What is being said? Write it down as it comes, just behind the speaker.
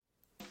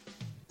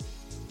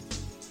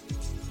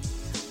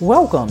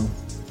Welcome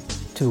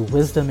to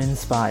Wisdom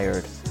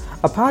Inspired,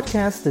 a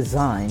podcast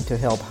designed to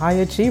help high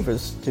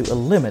achievers to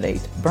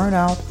eliminate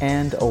burnout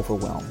and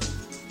overwhelm.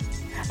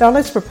 Now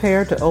let's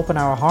prepare to open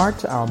our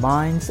hearts, our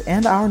minds,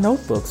 and our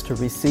notebooks to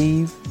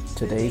receive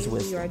today's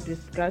wisdom. We are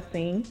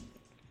discussing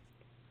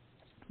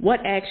what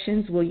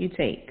actions will you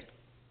take?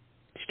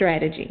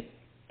 Strategy.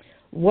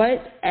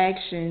 What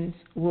actions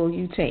will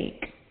you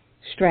take?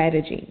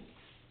 Strategy.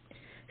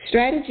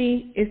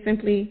 Strategy is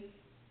simply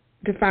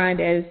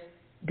defined as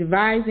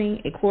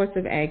devising a course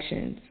of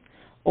actions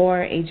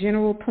or a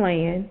general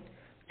plan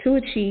to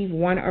achieve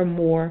one or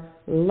more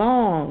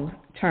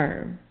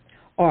long-term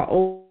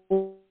or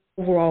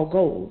overall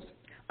goals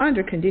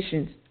under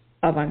conditions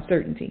of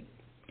uncertainty.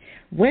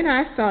 When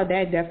I saw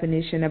that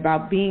definition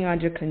about being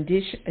under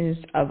conditions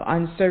of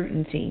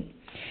uncertainty,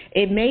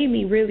 it made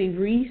me really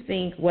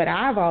rethink what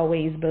I've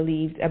always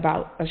believed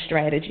about a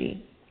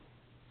strategy.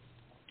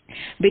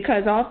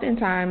 Because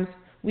oftentimes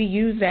we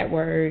use that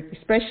word,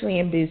 especially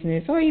in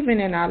business or even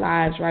in our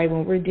lives, right?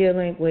 When we're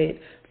dealing with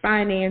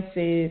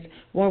finances,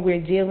 when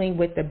we're dealing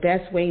with the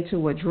best way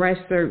to address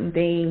certain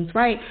things,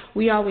 right?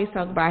 We always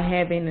talk about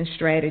having a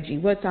strategy.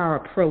 What's our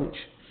approach?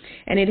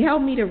 And it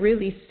helped me to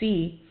really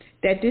see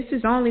that this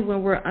is only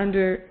when we're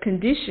under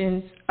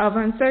conditions of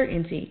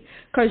uncertainty.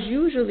 Because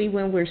usually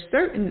when we're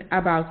certain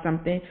about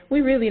something,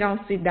 we really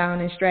don't sit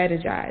down and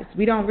strategize.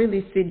 We don't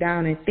really sit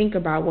down and think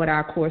about what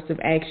our course of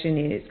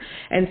action is.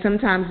 And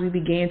sometimes we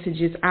begin to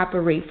just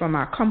operate from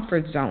our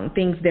comfort zone,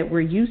 things that we're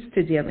used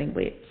to dealing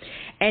with.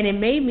 And it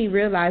made me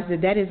realize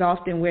that that is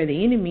often where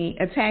the enemy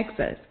attacks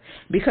us.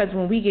 Because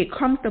when we get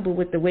comfortable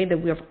with the way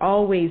that we've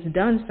always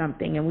done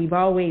something and we've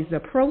always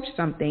approached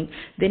something,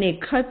 then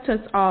it cuts us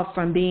off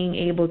from being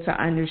able to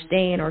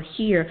understand or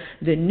hear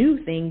the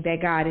new thing that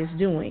God is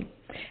doing.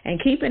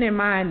 And keeping in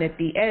mind that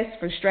the S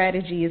for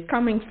strategy is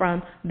coming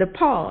from the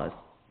pause,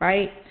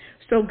 right?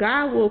 So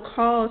God will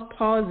cause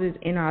pauses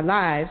in our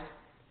lives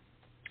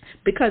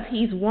because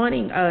He's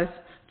wanting us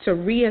to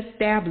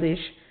reestablish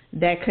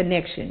that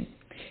connection.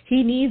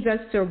 He needs us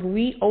to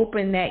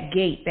reopen that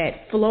gate,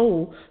 that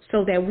flow,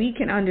 so that we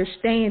can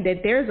understand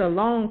that there's a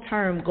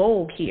long-term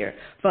goal here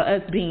for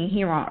us being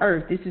here on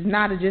earth. This is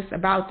not just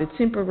about the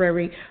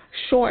temporary,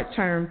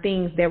 short-term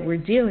things that we're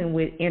dealing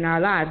with in our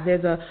lives.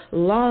 There's a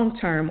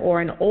long-term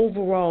or an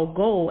overall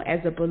goal as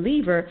a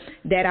believer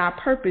that our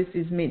purpose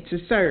is meant to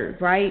serve,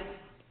 right?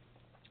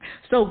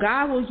 So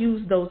God will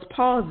use those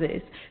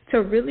pauses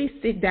to really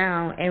sit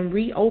down and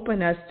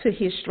reopen us to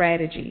His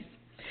strategies,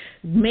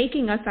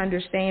 making us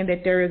understand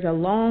that there is a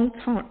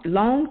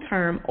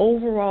long-term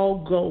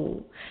overall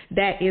goal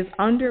that is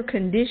under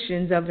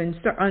conditions of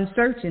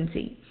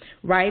uncertainty,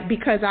 right?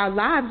 Because our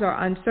lives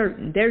are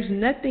uncertain. There's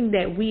nothing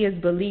that we as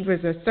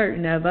believers are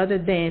certain of other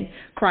than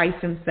Christ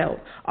Himself,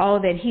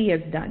 all that He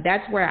has done.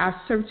 That's where our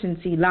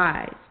certainty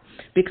lies.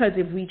 Because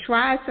if we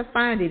try to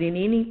find it in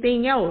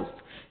anything else,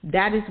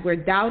 that is where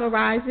doubt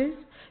arises.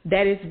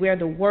 That is where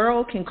the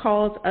world can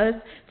cause us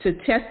to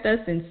test us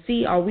and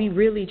see, are we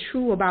really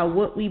true about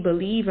what we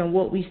believe and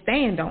what we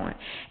stand on?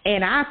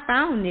 And I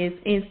found this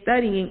in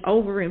studying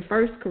over in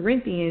 1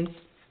 Corinthians.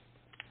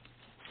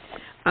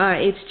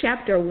 It's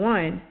chapter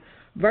 1,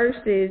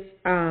 verses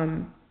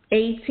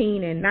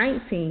 18 and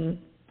 19,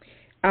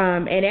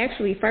 and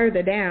actually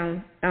further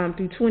down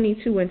through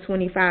 22 and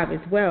 25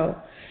 as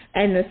well.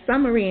 And the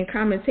summary and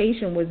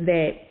commentation was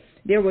that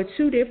there were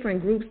two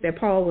different groups that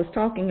Paul was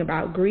talking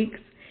about, Greeks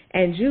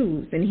and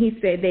Jews, and he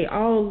said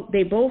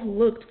they both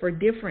looked for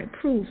different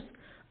proofs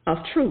of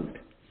truth.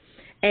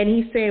 And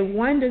he said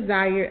one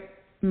desired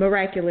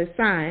miraculous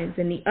signs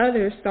and the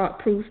other sought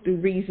proof through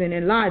reason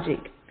and logic.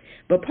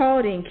 But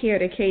Paul didn't care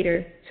to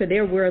cater to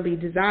their worldly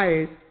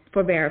desires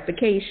for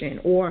verification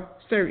or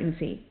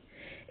certainty.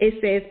 It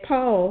says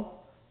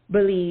Paul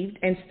believed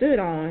and stood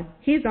on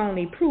his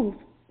only proof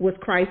was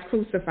Christ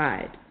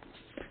crucified.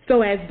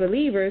 So as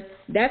believers,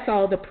 that's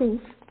all the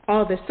proof,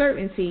 all the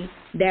certainty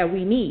that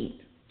we need.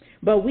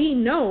 But we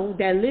know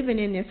that living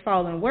in this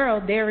fallen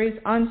world, there is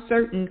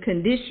uncertain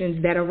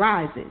conditions that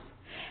arises.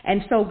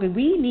 And so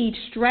we need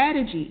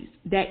strategies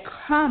that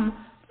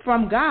come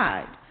from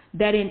God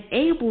that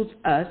enables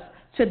us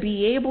to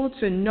be able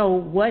to know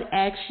what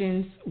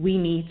actions we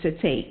need to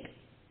take.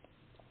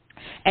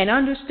 And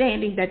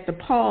understanding that the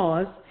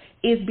pause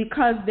is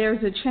because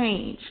there's a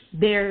change,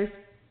 there's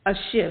a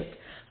shift.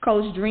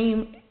 Coach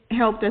Dream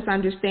helped us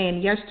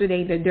understand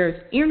yesterday that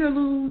there's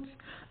interludes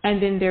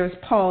and then there's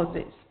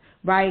pauses.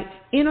 Right?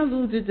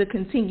 Interludes is a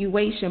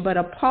continuation, but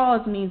a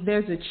pause means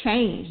there's a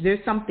change. There's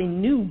something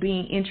new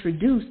being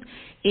introduced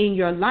in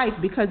your life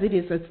because it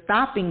is a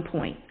stopping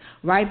point,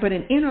 right? But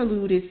an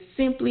interlude is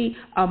simply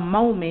a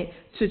moment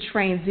to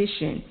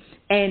transition.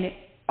 And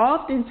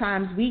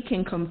oftentimes we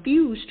can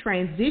confuse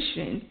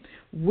transition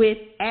with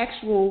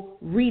actual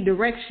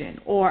redirection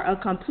or a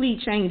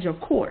complete change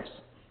of course.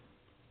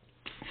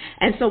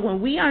 And so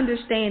when we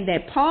understand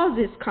that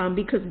pauses come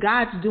because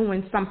God's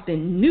doing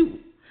something new,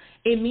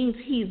 It means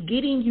he's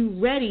getting you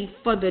ready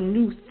for the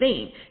new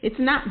thing. It's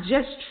not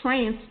just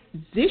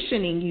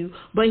transitioning you,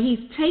 but he's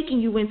taking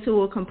you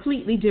into a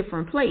completely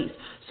different place.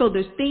 So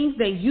the things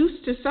that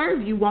used to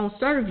serve you won't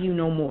serve you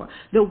no more.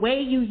 The way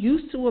you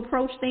used to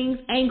approach things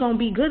ain't going to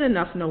be good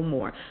enough no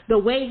more. The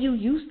way you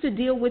used to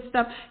deal with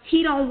stuff,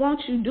 he don't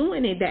want you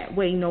doing it that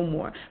way no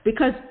more,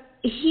 because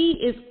he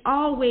is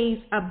always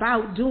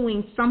about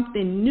doing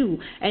something new.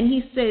 And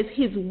he says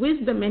his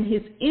wisdom and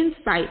his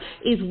insight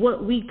is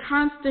what we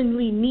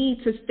constantly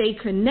need to stay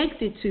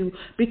connected to,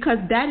 because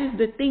that is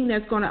the thing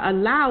that's going to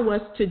allow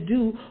us to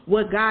do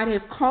what God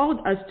has called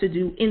us to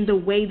do in the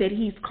way that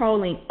he's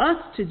calling us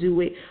to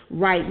do it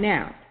right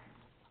now.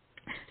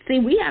 See,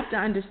 we have to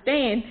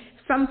understand,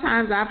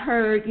 sometimes I've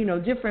heard,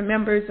 different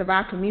members of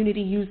our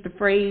community use the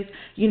phrase,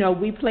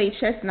 we play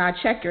chess, not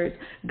checkers.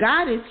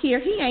 God is here.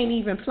 He ain't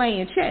even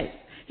playing chess.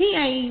 He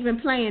ain't even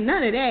playing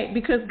none of that,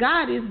 because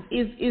God is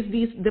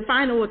the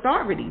final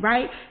authority,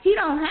 right? He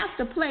don't have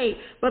to play,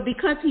 but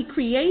because he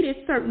created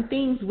certain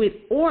things with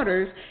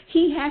orders,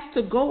 he has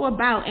to go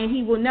about, and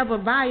he will never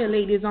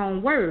violate his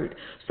own word.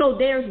 So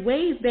there's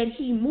ways that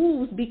he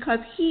moves because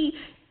he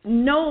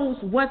knows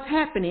what's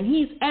happening.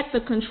 He's at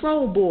the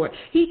control board.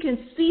 He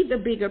can see the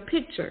bigger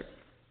picture.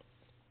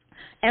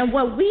 And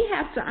what we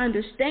have to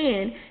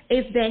understand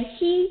is that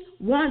he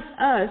wants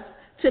us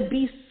to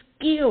be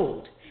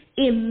skilled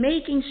in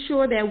making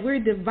sure that we're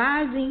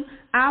devising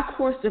our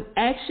course of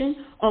action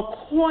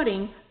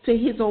according to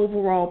his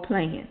overall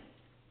plan.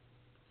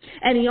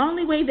 And the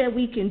only way that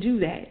we can do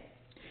that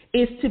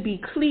is to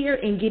be clear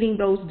in getting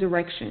those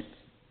directions.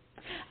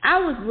 I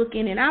was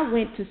looking and I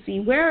went to see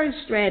where is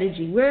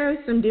strategy, where are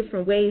some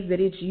different ways that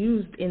it's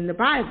used in the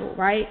Bible,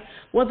 right?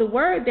 Well, the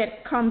word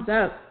that comes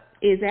up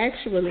is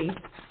actually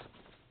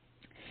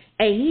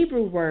a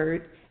Hebrew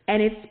word,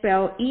 and it's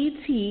spelled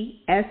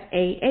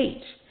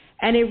E-T-S-A-H.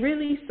 And it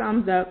really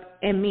sums up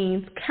and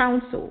means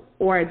counsel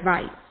or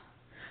advice.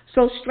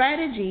 So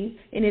strategy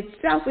in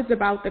itself is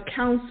about the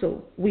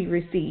counsel we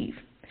receive.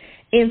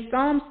 In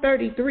Psalms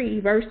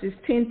 33, verses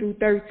 10 through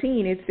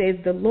 13, it says,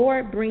 "The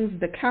Lord brings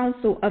the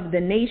counsel of the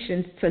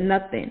nations to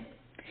nothing.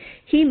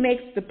 He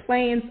makes the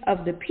plans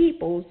of the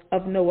peoples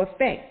of no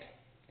effect.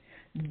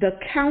 The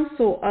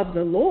counsel of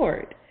the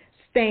Lord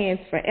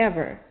stands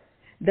forever,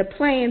 the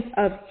plans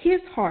of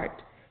his heart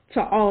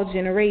to all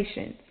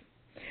generations."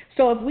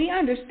 So if we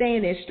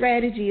understand that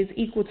strategy is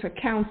equal to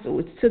counsel,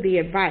 it's to the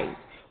advice.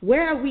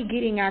 Where are we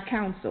getting our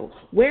counsel?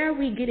 Where are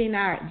we getting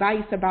our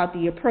advice about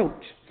the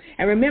approach?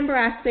 And remember,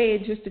 I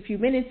said just a few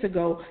minutes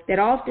ago that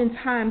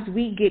oftentimes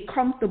we get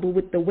comfortable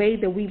with the way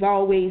that we've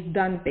always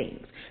done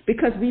things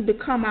because we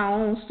become our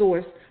own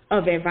source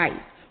of advice.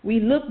 We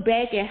look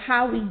back at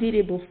how we did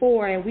it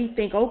before and we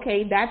think,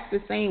 okay, that's the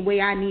same way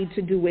I need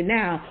to do it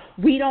now.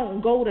 We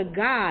don't go to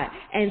God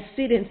and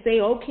sit and say,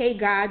 okay,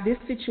 God, this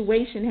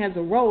situation has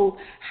arose.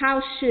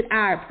 How should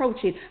I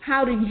approach it?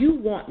 How do you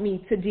want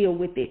me to deal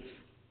with it?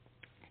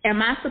 Am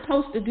I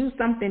supposed to do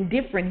something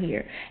different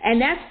here?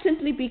 And that's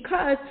simply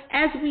because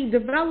as we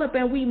develop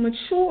and we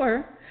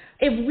mature,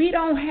 if we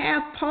don't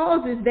have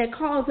pauses that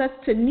cause us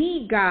to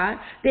need God,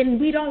 then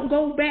we don't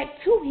go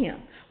back to him.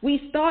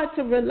 We start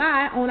to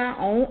rely on our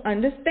own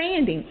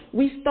understanding.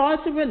 We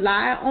start to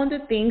rely on the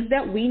things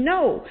that we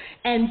know.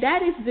 And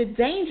that is the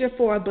danger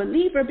for a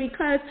believer,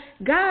 because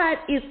God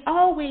is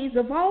always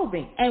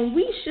evolving and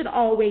we should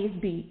always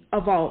be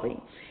evolving.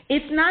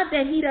 It's not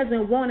that he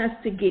doesn't want us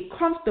to get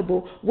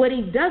comfortable. What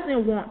he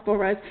doesn't want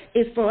for us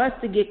is for us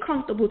to get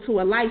comfortable to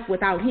a life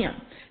without him.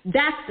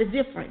 That's the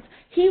difference.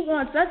 He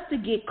wants us to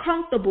get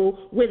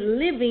comfortable with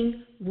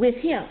living with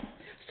him.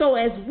 So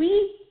as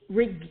we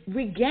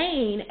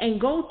regain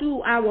and go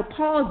through our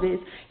pauses,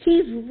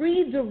 he's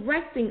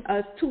redirecting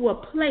us to a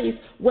place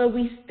where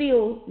we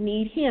still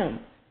need him.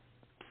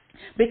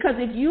 Because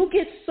if you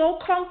get so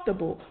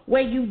comfortable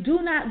where you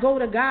do not go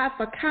to God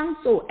for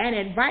counsel and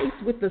advice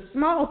with the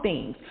small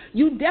things,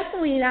 you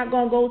definitely not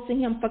going to go to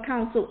him for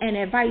counsel and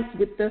advice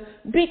with the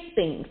big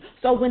things.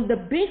 So when the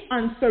big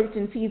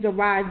uncertainties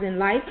arise in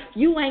life,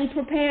 you ain't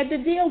prepared to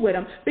deal with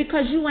them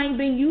because you ain't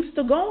been used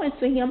to going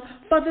to him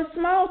for the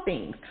small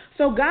things.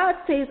 So God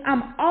says,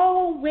 I'm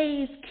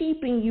always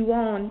keeping you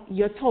on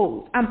your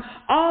toes. I'm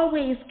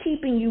always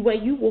keeping you where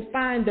you will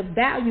find the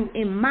value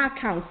in my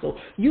counsel.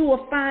 You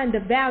will find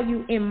the value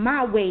in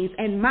my ways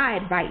and my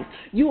advice.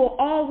 You will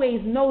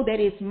always know that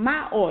it's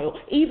my oil,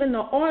 even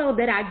the oil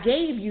that I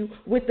gave you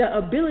with the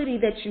ability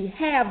that you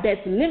have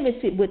that's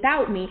limited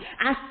without me.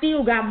 I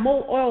still got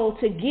more oil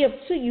to give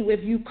to you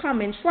if you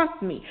come and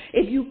trust me,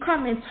 if you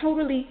come and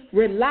totally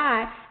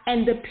rely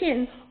and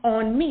depend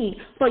on me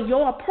for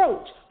your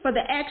approach, for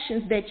the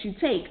actions that you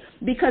take.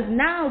 Because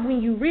now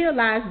when you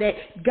realize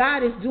that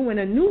God is doing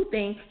a new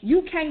thing,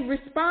 you can't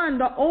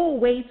respond the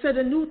old way to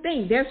the new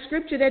thing. There's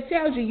scripture that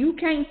tells you you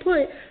can't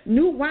put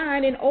new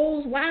wine in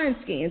old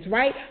wineskins,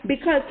 right?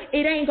 Because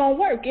it ain't going to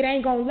work. It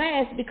ain't going to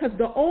last because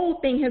the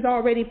old thing has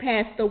already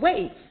passed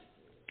away.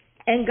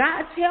 And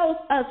God tells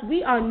us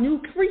we are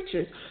new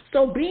creatures.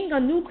 So being a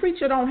new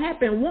creature don't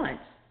happen once.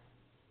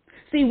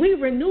 See, we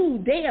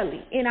renew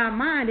daily in our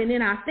mind and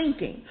in our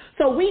thinking.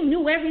 So we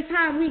knew every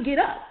time we get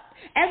up.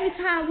 Every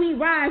time we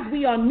rise,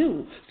 we are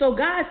new. So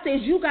God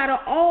says you got to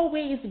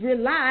always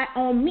rely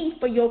on me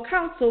for your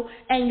counsel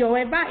and your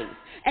advice.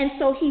 And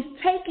so he's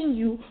taking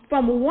you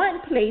from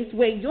one place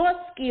where your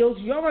skills,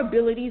 your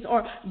abilities,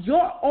 or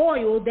your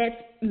oil that's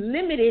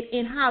limited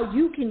in how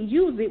you can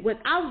use it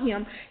without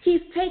him, he's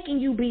taking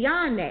you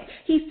beyond that.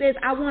 He says,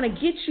 I want to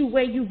get you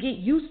where you get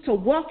used to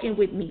walking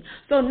with me.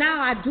 So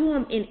now I do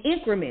them in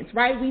increments,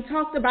 right? We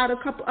talked about a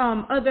couple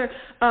other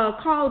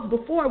calls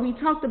before. We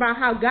talked about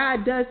how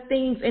God does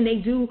things and they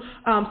do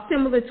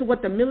similar to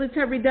what the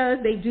military does.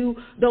 They do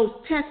those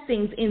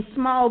testings in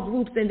small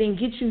groups and then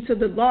get you to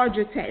the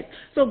larger test.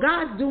 So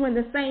God's doing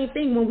the same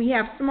thing when we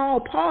have small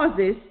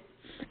pauses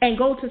and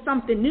go to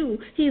something new.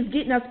 He's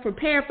getting us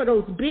prepared for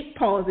those big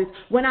pauses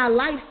when our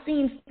life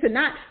seems to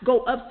not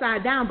go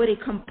upside down, but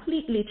it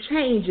completely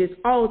changes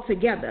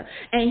altogether.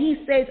 And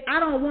he says, I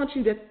don't want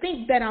you to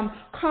think that I'm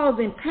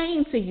causing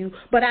pain to you,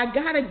 but I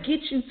got to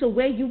get you to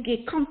where you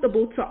get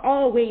comfortable to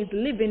always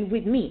living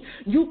with me.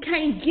 You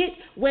can't get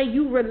where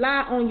you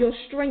rely on your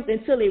strength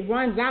until it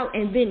runs out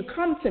and then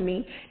come to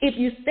me. If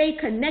you stay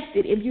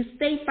connected, if you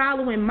stay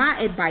following my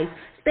advice,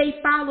 stay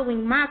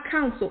following my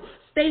counsel,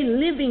 stay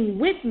living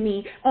with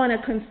me on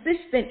a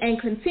consistent and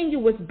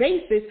continuous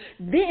basis,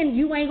 then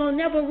you ain't going to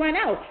never run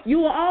out. You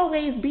will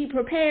always be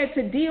prepared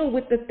to deal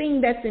with the thing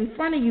that's in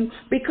front of you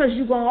because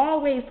you're going to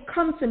always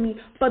come to me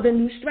for the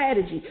new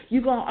strategy.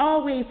 You're going to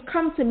always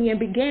come to me and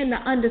begin to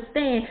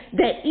understand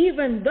that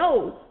even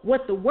though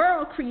what the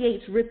world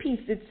creates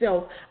repeats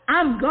itself,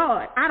 I'm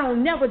God. I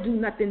don't never do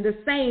nothing the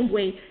same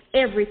way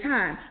every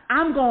time.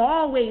 I'm going to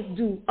always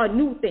do a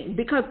new thing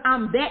because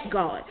I'm that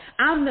God.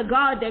 I'm the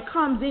God that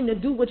comes in to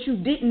do what you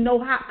didn't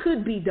know how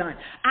could be done.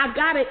 I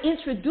got to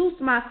introduce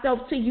myself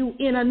to you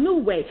in a new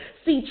way.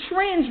 See,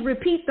 trends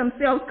repeat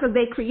themselves because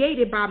they're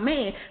created by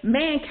man.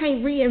 Man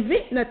can't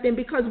reinvent nothing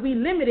because we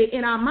limited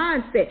in our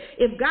mindset.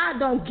 If God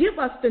don't give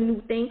us the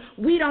new thing,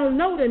 we don't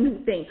know the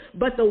new thing.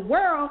 But the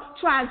world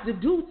tries to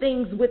do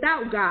things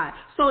without God.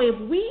 So if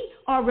we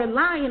are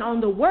relying on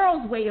the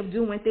world's way of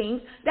doing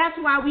things, that's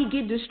why we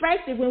get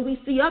distracted when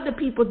we see other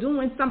people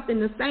doing something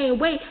the same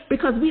way,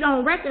 because we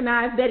don't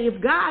recognize that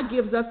if God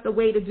gives us the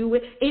way to do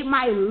it, it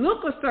might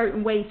look a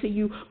certain way to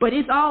you, but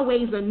it's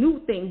always a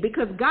new thing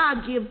because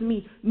God gives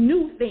me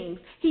new things.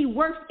 He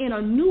works in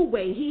a new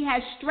way. He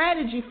has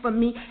strategy for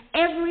me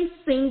every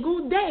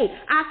single day.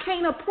 I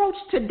can't approach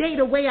today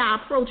the way I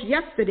approached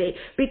yesterday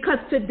because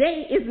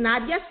today is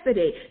not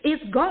yesterday.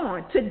 It's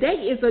gone.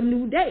 Today is a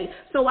new day.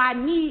 So I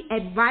need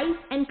advice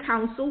and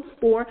counsel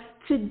for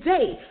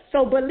today.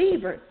 So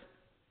believers,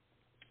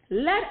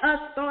 let us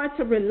start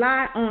to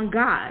rely on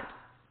God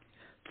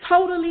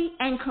totally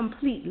and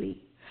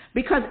completely,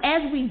 because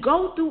as we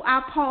go through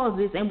our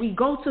pauses and we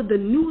go to the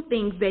new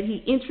things that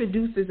he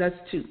introduces us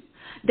to,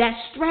 that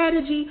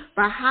strategy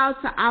for how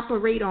to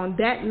operate on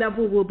that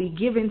level will be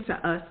given to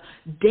us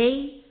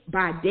day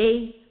by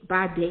day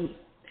by day.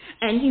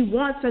 And he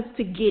wants us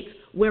to get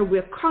where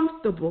we're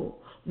comfortable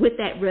with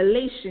that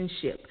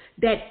relationship,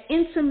 that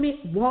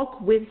intimate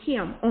walk with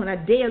him on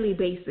a daily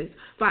basis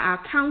for our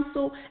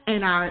counsel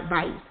and our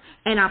advice.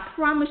 And I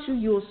promise you,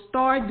 you'll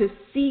start to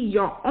see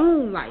your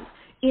own life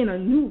in a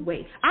new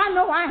way. I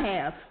know I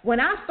have.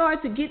 When I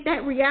start to get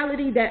that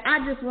reality that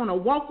I just want to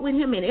walk with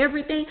him in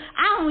everything,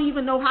 I don't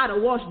even know how to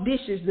wash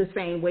dishes the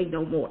same way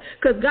no more.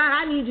 Because, God,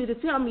 I need you to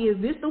tell me,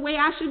 is this the way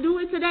I should do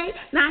it today?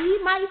 Now, he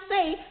might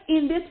say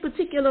in this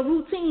particular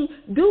routine,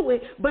 do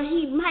it, but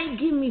he might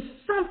give me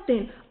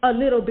something a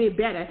little bit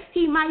better.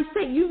 He might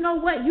say, you know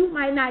what, you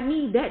might not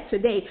need that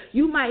today.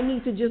 You might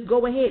need to just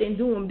go ahead and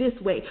do them this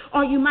way.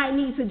 Or you might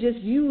need to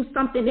just use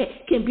something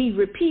that can be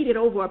repeated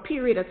over a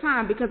period of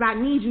time because I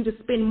need you to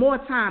spend more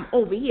time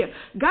over here.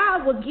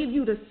 God will give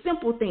you the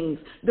simple things,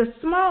 the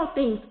small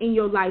things in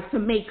your life to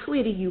make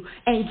clear to you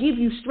and give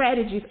you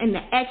strategies and the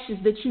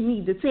actions that you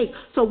need to take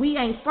so we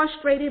ain't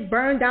frustrated,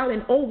 burned out,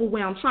 and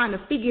overwhelmed trying to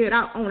figure it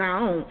out on our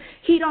own.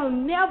 He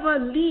don't never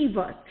leave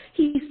us.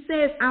 He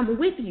says, I'm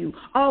with you.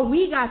 All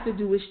we got to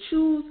do is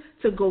choose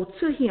to go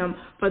to him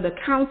for the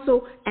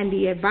counsel and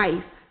the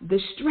advice, the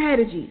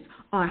strategies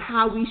on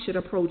how we should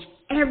approach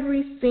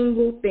every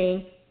single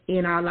thing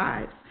in our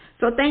lives.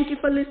 So thank you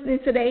for listening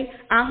today.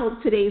 I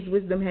hope today's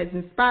wisdom has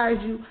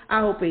inspired you.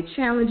 I hope it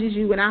challenges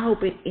you, and I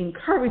hope it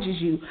encourages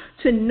you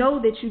to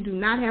know that you do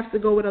not have to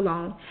go it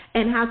alone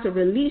and how to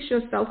release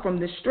yourself from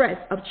the stress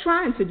of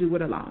trying to do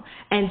it alone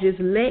and just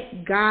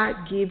let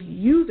God give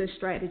you the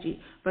strategy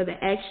for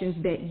the actions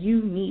that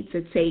you need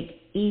to take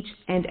each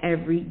and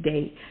every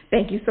day.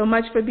 Thank you so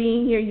much for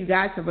being here. You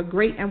guys have a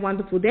great and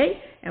wonderful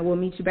day, and we'll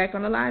meet you back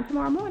on the line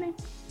tomorrow morning.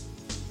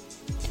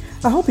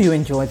 I hope you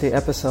enjoyed the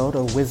episode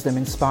of Wisdom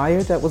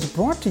Inspired that was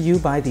brought to you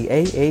by the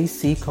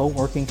AAC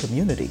Co-working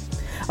Community,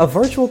 a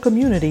virtual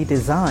community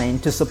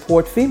designed to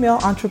support female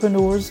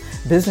entrepreneurs,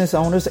 business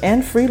owners,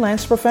 and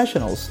freelance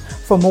professionals.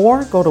 For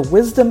more, go to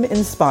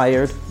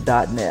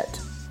wisdominspired.net.